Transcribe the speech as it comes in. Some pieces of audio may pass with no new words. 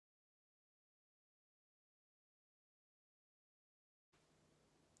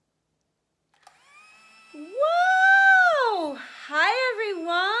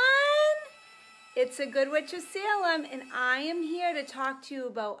It's a Good Witch of Salem, and I am here to talk to you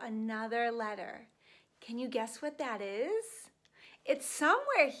about another letter. Can you guess what that is? It's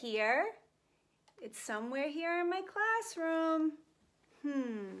somewhere here. It's somewhere here in my classroom.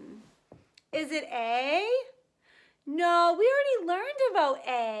 Is it A? No, we already learned about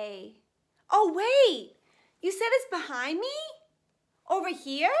A. Oh, wait. You said it's behind me? Over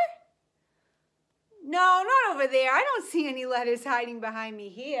here? No, not over there. I don't see any letters hiding behind me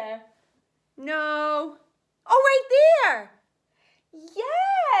here. No. Oh, right there.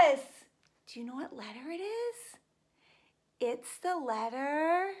 Yes. Do you know what letter it is? It's the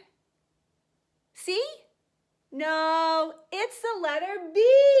letter C? No, it's the letter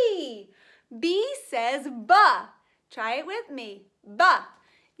B. B says ba. Try it with me. Ba.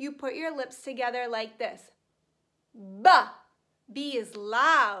 You put your lips together like this. Ba. B is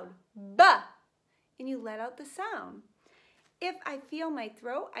loud. Ba. And you let out the sound. If I feel my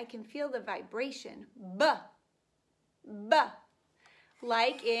throat, I can feel the vibration. Ba. Ba.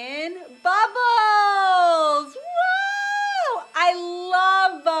 Like in bubbles. Whoa! I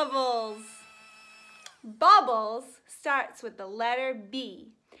love bubbles. Bubbles starts with the letter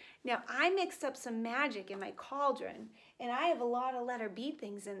B. Now, I mixed up some magic in my cauldron, and I have a lot of letter B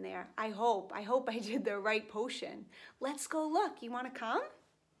things in there. I hope I did the right potion. Let's go look. You want to come?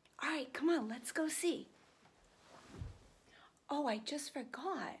 All right, come on, let's go see. Oh, I just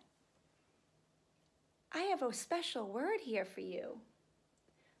forgot. I have a special word here for you.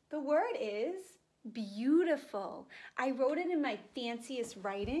 The word is beautiful. I wrote it in my fanciest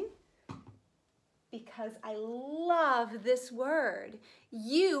writing because I love this word.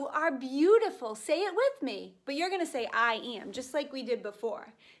 You are beautiful. Say it with me, but you're going to say I am, just like we did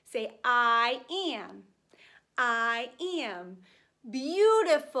before. Say I am. I am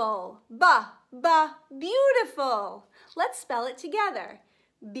beautiful. Ba, ba, beautiful. Let's spell it together.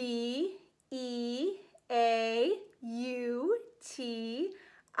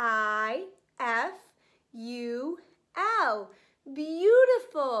 B-E-A-U-T-I-F-U-L.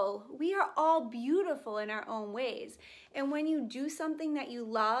 Beautiful. We are all beautiful in our own ways. And when you do something that you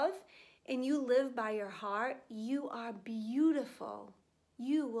love and you live by your heart, you are beautiful.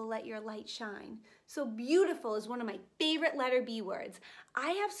 You will let your light shine. So beautiful is one of my favorite letter B words.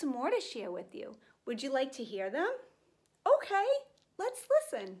 I have some more to share with you. Would you like to hear them? Okay, let's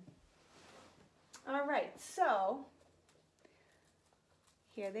listen. All right, so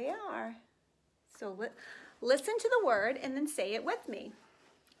here they are. So listen to the word and then say it with me.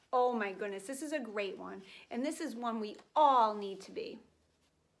 Oh my goodness, this is a great one. And this is one we all need to be.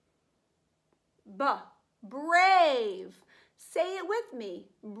 Brave. Say it with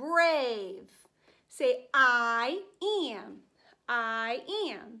me. Brave. Say I am. I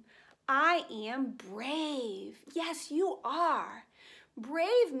am. I am brave. Yes, you are.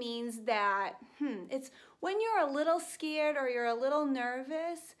 Brave means that it's when you're a little scared or you're a little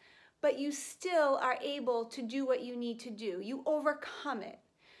nervous, but you still are able to do what you need to do. You overcome it.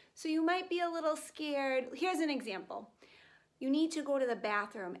 So you might be a little scared. Here's an example. You need to go to the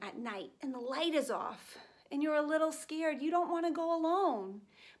bathroom at night and the light is off and you're a little scared. You don't want to go alone,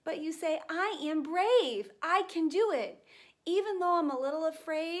 but you say, I am brave. I can do it. Even though I'm a little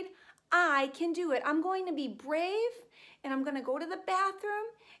afraid, I can do it. I'm going to be brave and I'm going to go to the bathroom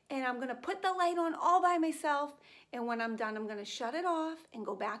and I'm going to put the light on all by myself. And when I'm done, I'm going to shut it off and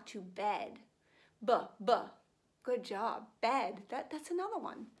go back to bed. Good job. Bed. That's another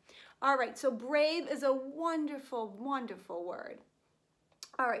one. All right. So brave is a wonderful, wonderful word.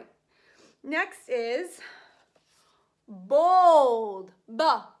 All right. Next is bold.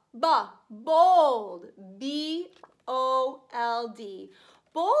 Bold. B-O-L-D.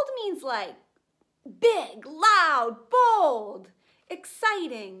 Bold means like big, loud, bold,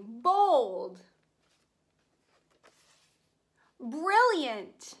 exciting, bold.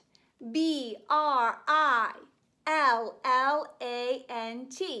 Brilliant.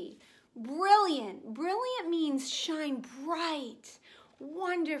 B-R-I-L-L-A-N-T. Brilliant. Brilliant means shine bright,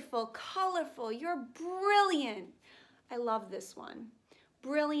 wonderful, colorful. You're brilliant. I love this one.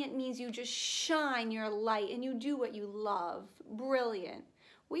 Brilliant means you just shine your light and you do what you love. Brilliant.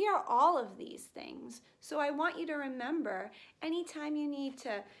 We are all of these things. So I want you to remember, anytime you need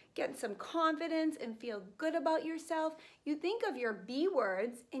to get some confidence and feel good about yourself, you think of your B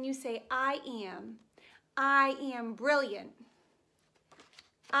words and you say, I am. I am brilliant.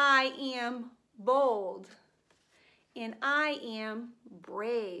 I am bold. And I am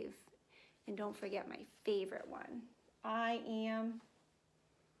brave. And don't forget my favorite one. I am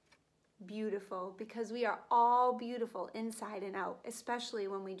beautiful, because we are all beautiful inside and out, especially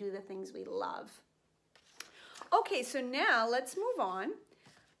when we do the things we love. Okay, so now let's move on.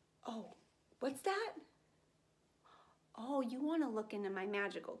 Oh, What's that? Oh, you want to look into my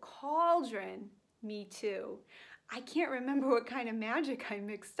magical cauldron? Me too. I can't remember what kind of magic I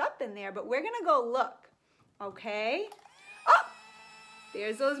mixed up in there, but we're going to go look, okay? Oh,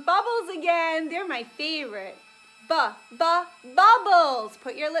 there's those bubbles again. They're my favorite. Bubbles.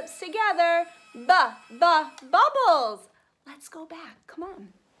 Put your lips together. Bubbles. Let's go back. Come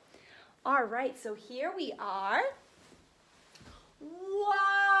on. All right, so here we are.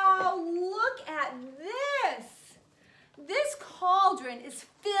 Wow, look at this. This cauldron is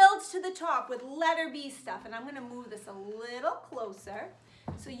filled to the top with letter B stuff, and I'm going to move this a little closer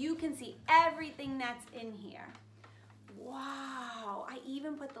so you can see everything that's in here. Wow, I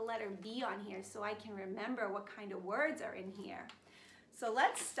even put the letter B on here so I can remember what kind of words are in here. So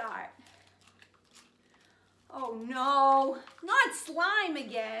let's start. Oh no, not slime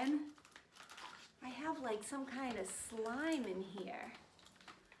again. I have like some kind of slime in here.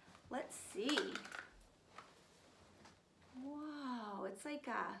 Let's see. Wow, it's like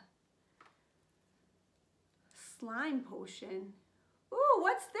a slime potion. Ooh,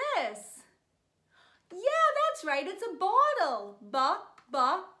 what's this? Yeah, that's right, it's a bottle.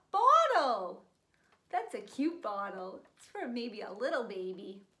 Bottle. That's a cute bottle. It's for maybe a little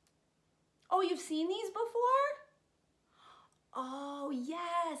baby. Oh, you've seen these before? Oh,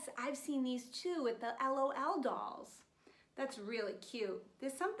 yes, I've seen these too with the LOL dolls. That's really cute.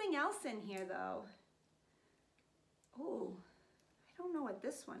 There's something else in here though. Oh, I don't know what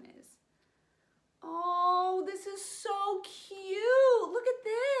this one is. Oh, this is so cute. Look at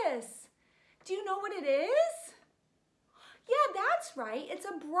this. Do you know what it is? Yeah, that's right. It's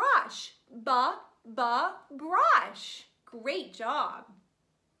a brush. Brush. Great job.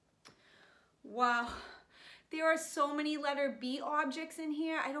 Wow. There are so many letter B objects in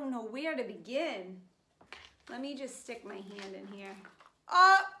here. I don't know where to begin. Let me just stick my hand in here.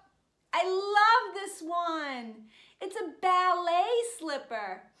 I love this one. It's a ballet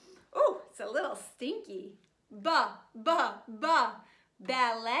slipper. Oh, it's a little stinky. Ballet.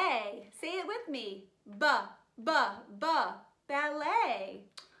 Say it with me. Ballet.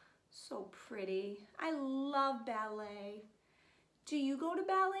 So pretty. I love ballet. Do you go to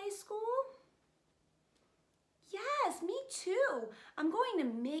ballet school? Yes, me too. I'm going to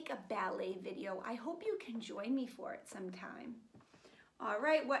make a ballet video. I hope you can join me for it sometime. All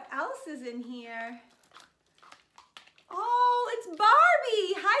right, what else is in here? Oh, it's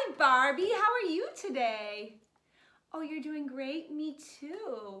Barbie. Hi, Barbie. How are you today? Oh, you're doing great? Me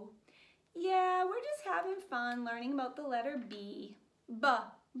too. Yeah, we're just having fun learning about the letter B.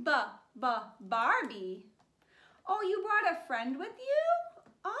 Barbie. Oh, you brought a friend with you?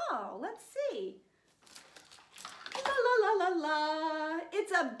 Oh, let's see. La.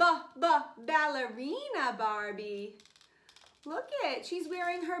 It's a ballerina Barbie. Look it, she's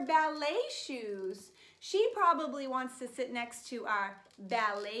wearing her ballet shoes. She probably wants to sit next to our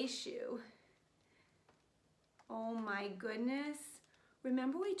ballet shoe. Oh my goodness.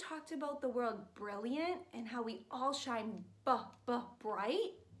 Remember we talked about the word brilliant and how we all shine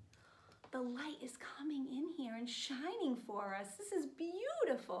bright? The light is coming in here and shining for us. This is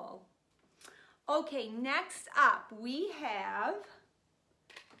beautiful. Okay, next up we have,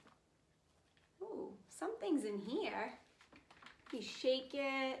 ooh, something's in here. Let me shake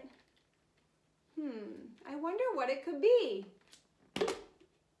it. I wonder what it could be.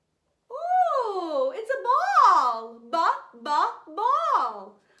 Ooh, it's a ball.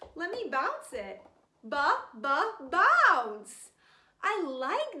 Ball. Let me bounce it. Bounce. I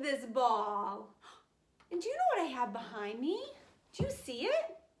like this ball. And do you know what I have behind me? Do you see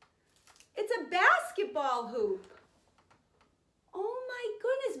it? It's a basketball hoop. Oh my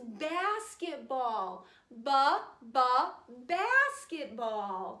goodness, basketball.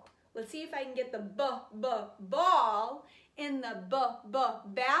 Basketball. Let's see if I can get the ball in the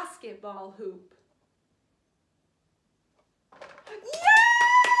basketball hoop.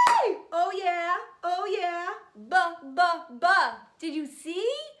 Yay! Oh yeah. Did you see?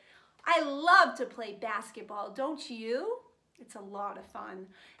 I love to play basketball, don't you? It's a lot of fun.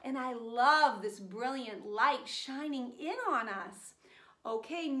 And I love this brilliant light shining in on us.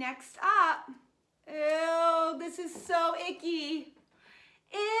 Okay, next up. Ew, this is so icky.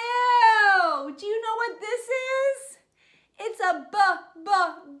 Ew, do you know what this is? It's a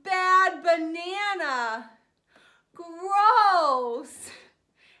bad banana. Gross.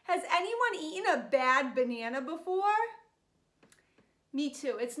 Has anyone eaten a bad banana before? Me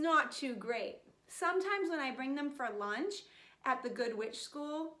too. It's not too great. Sometimes when I bring them for lunch at the Good Witch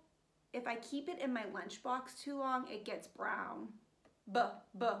School, if I keep it in my lunchbox too long, it gets brown.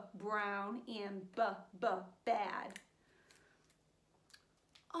 Brown and bad.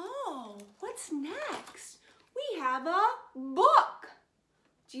 Oh, what's next? We have a book.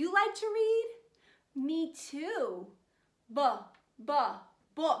 Do you like to read? Me too. Book.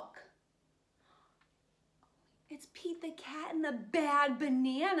 It's Pete the Cat and the Bad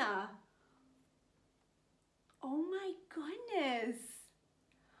Banana. Oh my goodness.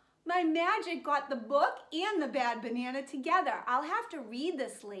 My magic got the book and the Bad Banana together. I'll have to read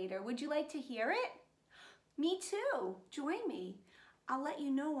this later. Would you like to hear it? Me too. Join me. I'll let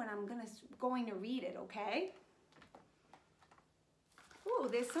you know when I'm going to read it, okay? Ooh,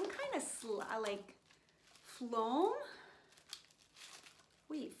 there's some kind of like phloem.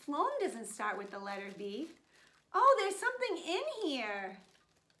 Wait, phloem doesn't start with the letter B. Oh, there's something in here.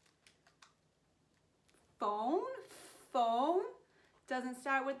 Phone, doesn't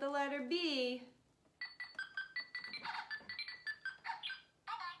start with the letter B.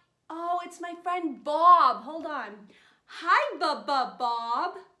 Oh, it's my friend Bob. Hold on. Hi,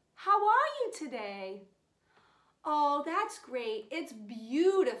 Bob. How are you today? Oh, that's great. It's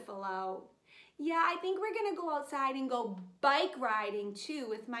beautiful out. Yeah, I think we're gonna go outside and go bike riding too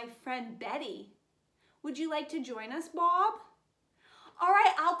with my friend Betty. Would you like to join us, Bob? All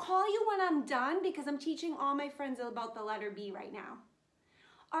right, I'll call you when I'm done because I'm teaching all my friends about the letter B right now.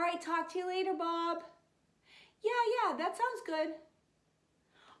 All right, talk to you later, Bob. Yeah, that sounds good.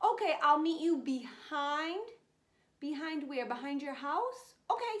 Okay, I'll meet you behind where? Behind your house?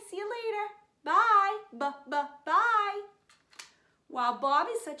 Okay, see you later. Bye. Bye. Wow, Bob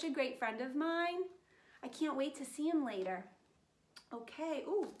is such a great friend of mine. I can't wait to see him later. Okay,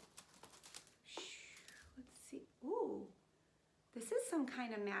 ooh. Let's see, ooh. This is some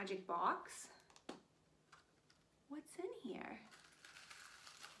kind of magic box. What's in here?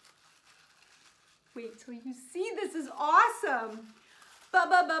 Wait till you see, this is awesome.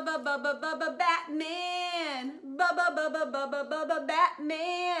 Batman.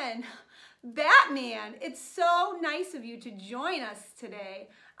 Batman. Batman, it's so nice of you to join us today.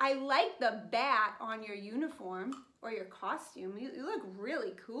 I like the bat on your uniform or your costume. You look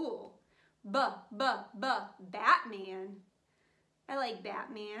really cool. Batman. I like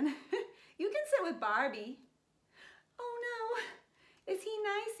Batman. You can sit with Barbie. Oh no, is he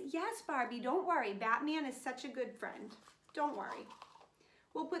nice? Yes, Barbie, don't worry. Batman is such a good friend. Don't worry.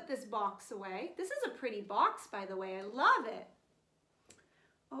 We'll put this box away. This is a pretty box, by the way. I love it.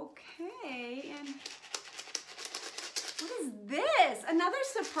 Okay, and what is this? Another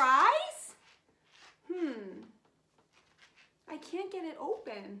surprise? I can't get it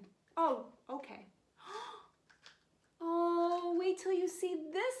open. Oh, okay. Oh, wait till you see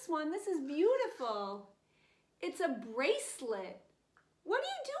this one. This is beautiful. It's a bracelet. What do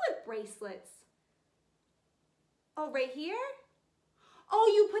you do with bracelets? Oh, right here?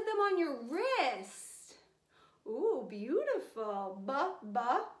 Oh, you put them on your wrist. Ooh, beautiful.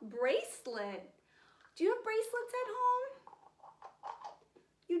 Bracelet. Do you have bracelets at home?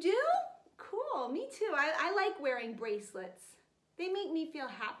 You do? Cool, me too. I like wearing bracelets. They make me feel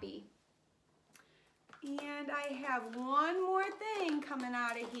happy. And I have one more thing coming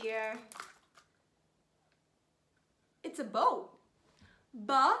out of here. It's a boat.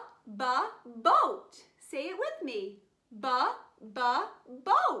 Boat. Say it with me. Boat.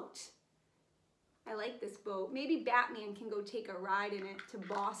 I like this boat. Maybe Batman can go take a ride in it to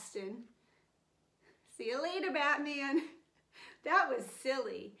Boston. See you later, Batman. That was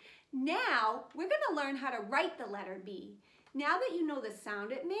silly. Now, we're going to learn how to write the letter B. Now that you know the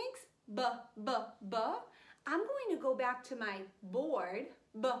sound it makes, I'm going to go back to my board,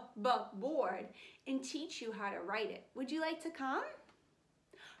 board, and teach you how to write it. Would you like to come?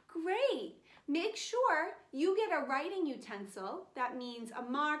 Great. Make sure you get a writing utensil. That means a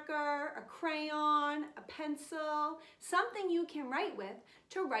marker, a crayon, a pencil, something you can write with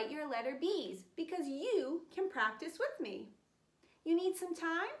to write your letter B's because you can practice with me. You need some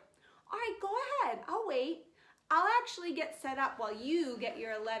time? All right, go ahead. I'll wait. I'll actually get set up while you get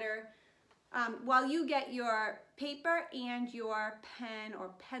your letter, while you get your paper and your pen or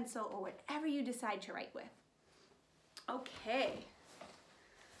pencil or whatever you decide to write with. Okay.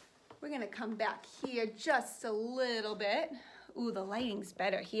 We're gonna come back here just a little bit. Ooh, the lighting's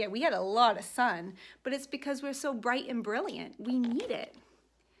better here. We had a lot of sun, but it's because we're so bright and brilliant. We need it.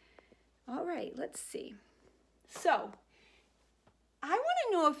 All right, let's see. So, I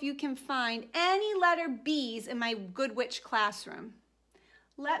wanna know if you can find any letter B's in my Good Witch classroom.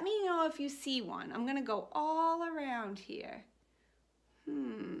 Let me know if you see one. I'm gonna go all around here.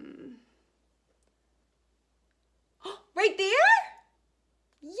 Right there?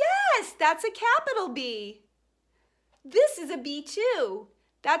 Yes, that's a capital B. This is a B too.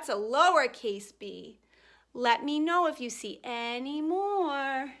 That's a lowercase b. Let me know if you see any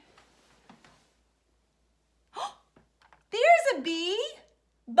more. There's a B.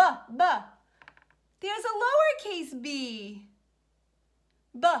 B, B. There's a lowercase b.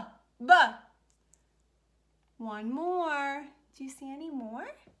 B, B. One more. Do you see any more?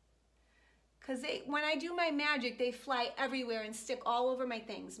 Because when I do my magic, they fly everywhere and stick all over my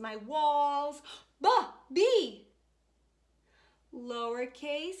things. My walls. B, B.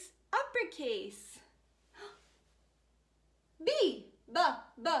 Lowercase, uppercase. B, B,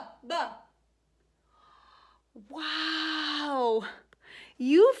 B, B. Wow.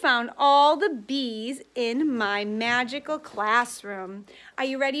 You found all the B's in my magical classroom. Are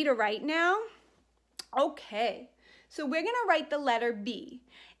you ready to write now? Okay. So we're going to write the letter B.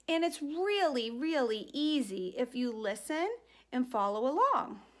 And it's really, really easy if you listen and follow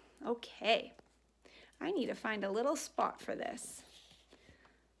along. Okay. I need to find a little spot for this.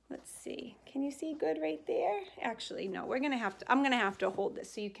 Let's see. Can you see good right there? Actually, no. I'm going to have to hold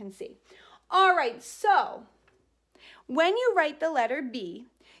this so you can see. All right. So when you write the letter B,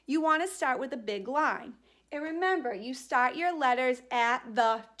 you want to start with a big line. And remember, you start your letters at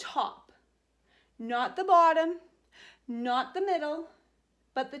the top. Not the bottom, not the middle,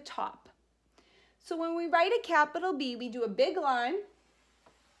 but the top. So when we write a capital B, we do a big line.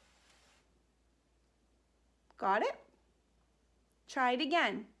 Got it? Try it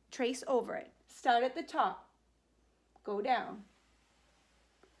again. Trace over it. Start at the top. Go down.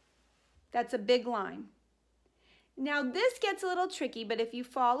 That's a big line. Now this gets a little tricky, but if you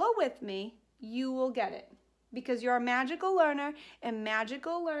follow with me, you will get it. Because you're a magical learner, and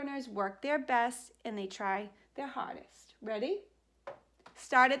magical learners work their best and they try their hardest. Ready?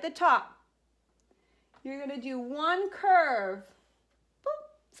 Start at the top. You're going to do one curve. Boop.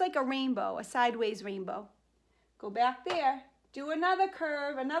 It's like a rainbow, a sideways rainbow. Go back there. Do another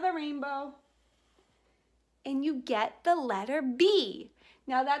curve, another rainbow. And you get the letter B.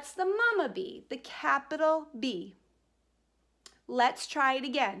 Now that's the mama B, the capital B. Let's try it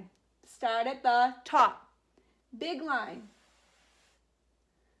again. Start at the top. Big line.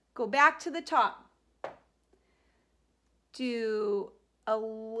 Go back to the top. Do a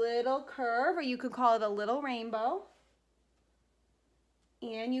little curve, or you could call it a little rainbow.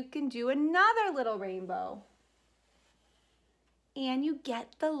 And you can do another little rainbow. And you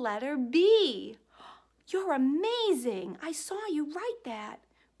get the letter B. You're amazing. I saw you write that.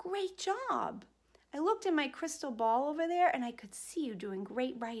 Great job. I looked in my crystal ball over there and I could see you doing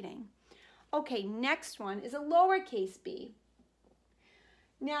great writing. Okay, next one is a lowercase b.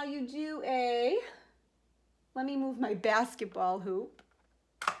 Now you do let me move my basketball hoop.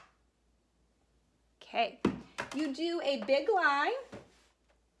 Okay, you do a big line,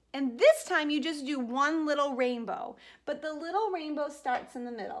 and this time you just do one little rainbow, but the little rainbow starts in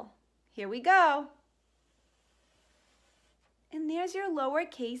the middle. Here we go. And there's your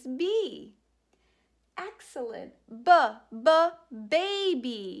lowercase b. Excellent. B,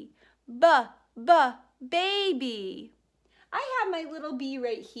 baby. B, baby. I have my little B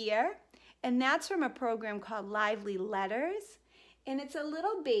right here, and that's from a program called Lively Letters. And it's a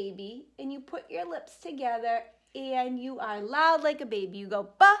little baby, and you put your lips together, and you are loud like a baby. You go,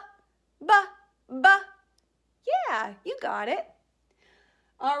 ba, ba, ba. Yeah, you got it.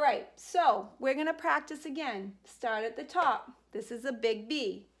 All right, so we're going to practice again. Start at the top. This is a big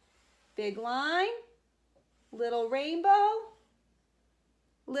B. Big line, little rainbow,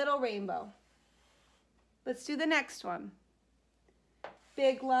 little rainbow. Let's do the next one.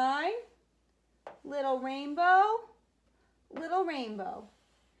 Big line, little rainbow, little rainbow.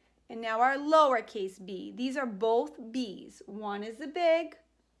 And now our lowercase b. These are both B's. One is a big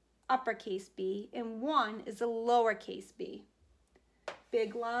uppercase B, and one is a lowercase b.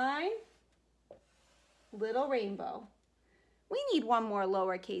 Big line, little rainbow. We need one more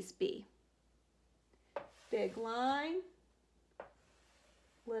lowercase b. Big line,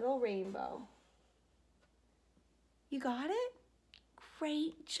 little rainbow. You got it?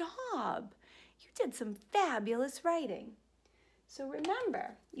 Great job. You did some fabulous writing. So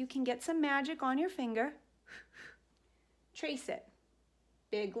remember, you can get some magic on your finger. Trace it.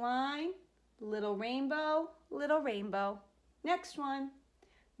 Big line, little rainbow, little rainbow. Next one.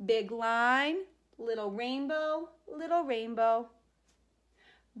 Big line, little rainbow, little rainbow.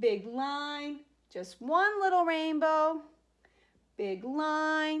 Big line, just one little rainbow. Big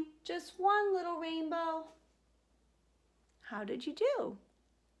line, just one little rainbow. How did you do?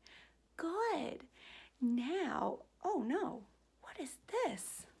 Good. Now, oh no, what is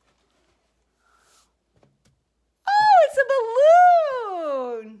this? Oh, it's a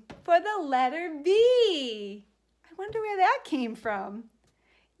balloon for the letter B. I wonder where that came from.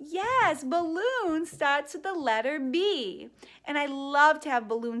 Yes, balloon starts with the letter B. And I love to have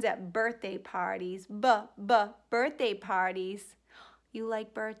balloons at birthday parties. Birthday parties. You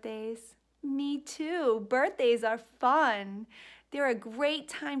like birthdays? Me too. Birthdays are fun. They're a great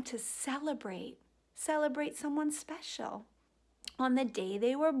time to celebrate. Celebrate someone special on the day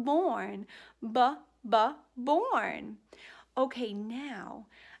they were born. Born. Okay, now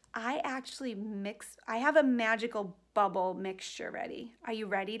I have a magical bubble mixture ready. Are you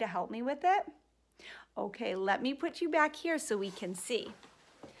ready to help me with it? Okay, let me put you back here so we can see.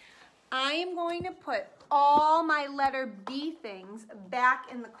 I am going to put all my letter B things back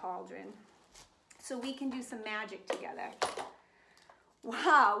in the cauldron so we can do some magic together.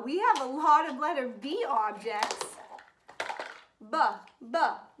 Wow, we have a lot of letter B objects.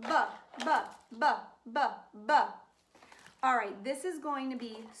 All right, this is going to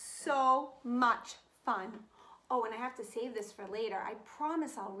be so much fun. Oh, and I have to save this for later. I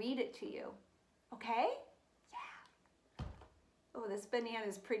promise I'll read it to you. Okay? Yeah. Oh, this banana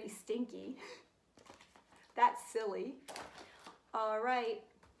is pretty stinky. That's silly. All right.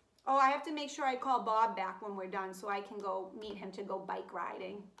 Oh, I have to make sure I call Bob back when we're done so I can go meet him to go bike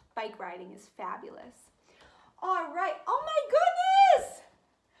riding. Bike riding is fabulous. All right. Oh my goodness!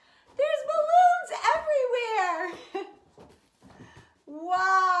 There's balloons everywhere!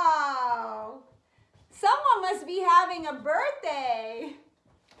 Wow! Someone must be having a birthday.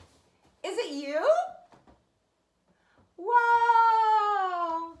 Is it you?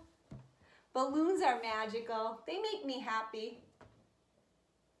 Wow! Balloons are magical. They make me happy.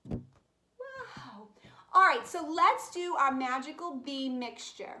 Wow. All right, so let's do our magical bee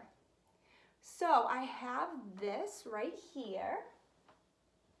mixture. So I have this right here.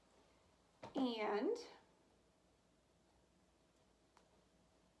 And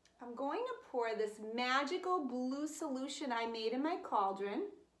I'm going to pour this magical blue solution I made in my cauldron.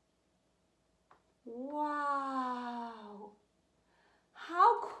 Wow!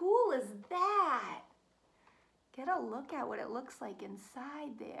 How cool is that? Get a look at what it looks like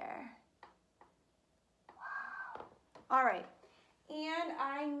inside there. Wow. All right, and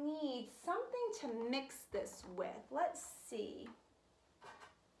I need something to mix this with. Let's see.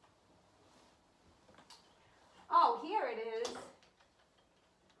 Oh, here it is.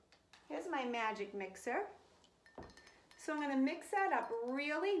 Here's my magic mixer. So I'm going to mix that up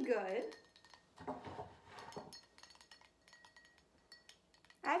really good.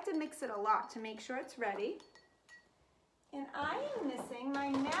 I have to mix it a lot to make sure it's ready. And I am missing my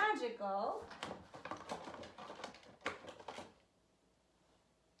magical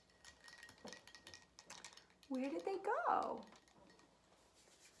where did they go?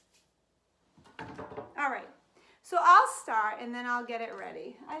 All right, so I'll start and then I'll get it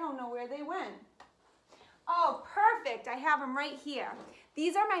ready. I don't know where they went. Oh, perfect, I have them right here.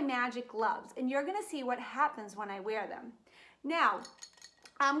 These are my magic gloves and you're gonna see what happens when I wear them. Now,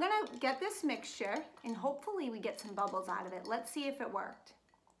 I'm gonna get this mixture and hopefully we get some bubbles out of it. Let's see if it worked.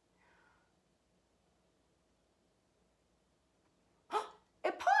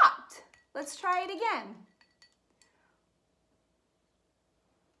 It popped. Let's try it again.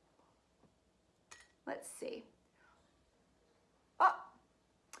 Let's see.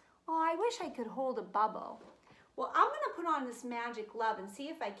 Oh, I wish I could hold a bubble. Well, I'm gonna put on this magic glove and see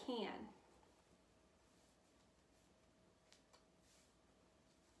if I can.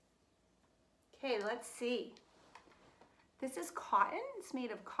 Okay, let's see. This is cotton. It's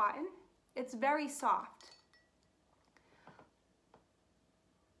made of cotton. It's very soft.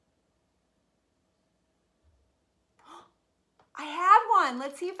 I have one.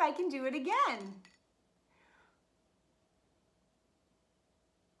 Let's see if I can do it again.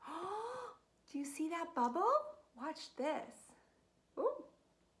 Do you see that bubble? Watch this. Ooh.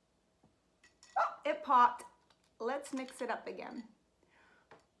 Oh, it popped. Let's mix it up again.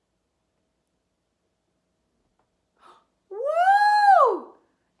 Whoa!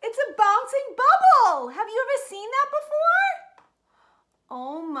 It's a bouncing bubble. Have you ever seen that before?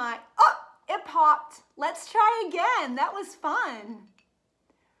 Oh my, oh, it popped. Let's try again. That was fun.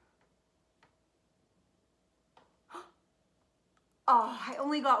 Oh, I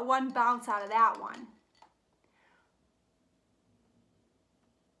only got one bounce out of that one.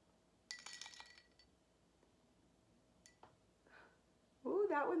 Ooh,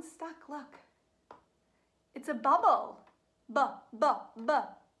 that one's stuck, look. It's a bubble. Bubble.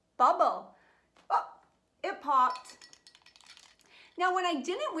 Oh, it popped. Now, when I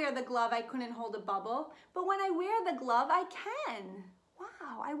didn't wear the glove, I couldn't hold a bubble, but when I wear the glove, I can.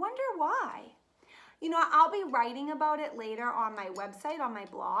 Wow, I wonder why. You know, I'll be writing about it later on my website, on my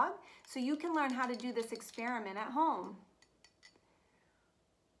blog, so you can learn how to do this experiment at home.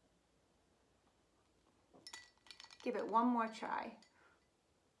 Give it one more try.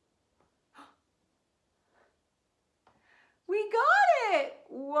 We got it!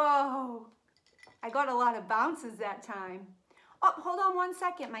 Whoa. I got a lot of bounces that time. Oh, hold on one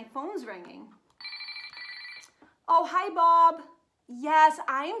second. My phone's ringing. Oh, hi, Bob. Yes,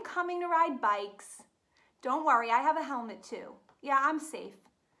 I am coming to ride bikes. Don't worry, I have a helmet too. Yeah, I'm safe.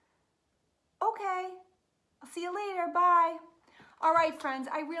 Okay. I'll see you later. Bye. All right, friends,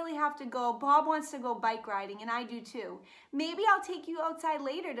 I really have to go. Bob wants to go bike riding, and I do too. Maybe I'll take you outside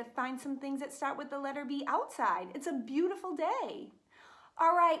later to find some things that start with the letter B outside. It's a beautiful day.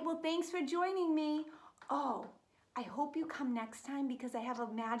 All right, well, thanks for joining me. Oh, I hope you come next time because I have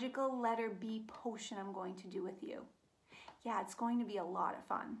a magical letter B potion I'm going to do with you. Yeah, it's going to be a lot of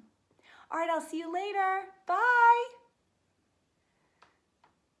fun. All right, I'll see you later. Bye.